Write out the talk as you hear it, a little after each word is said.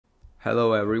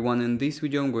Hello everyone, in this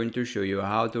video I'm going to show you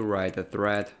how to write a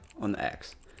thread on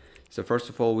X. So first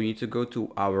of all we need to go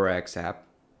to our X app,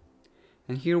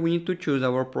 and here we need to choose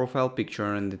our profile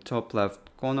picture in the top left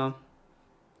corner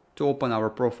to open our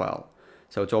profile.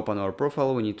 So to open our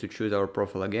profile we need to choose our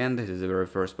profile again. This is the very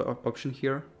first option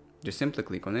here. Just simply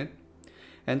click on it.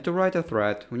 And to write a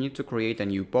thread we need to create a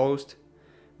new post.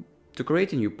 To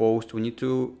create a new post we need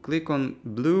to click on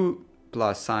blue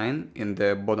plus sign in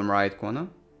the bottom right corner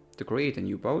to create a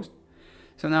new post.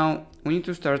 So now we need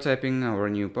to start typing our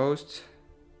new post,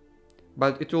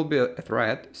 but it will be a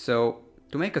thread. So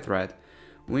to make a thread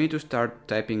we need to start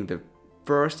typing the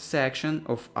first section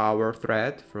of our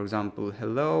thread, for example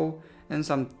hello, and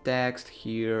some text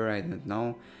here, I don't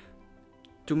know.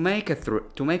 To make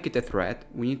it a thread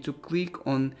we need to click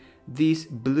on this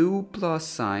blue plus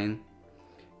sign.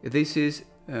 This is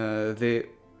the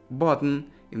button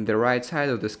in the right side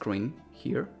of the screen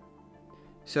here.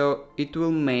 So it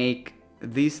will make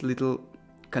this little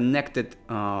connected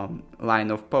line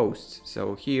of posts.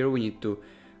 So here we need to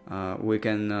we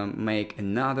can make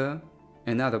another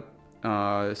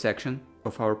section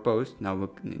of our post. Now we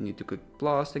need to click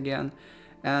plus again,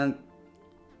 and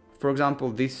for example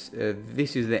this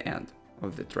is the end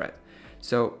of the thread.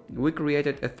 So we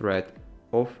created a thread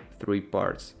of 3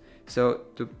 parts. So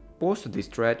to post this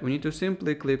thread we need to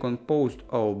simply click on post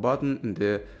all button in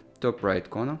the top right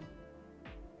corner.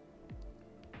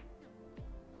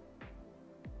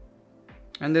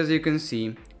 And as you can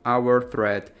see, our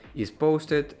thread is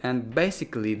posted, and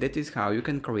basically that is how you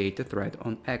can create a thread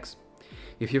on X.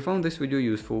 If you found this video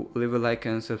useful, leave a like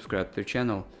and subscribe to the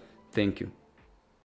channel. Thank you.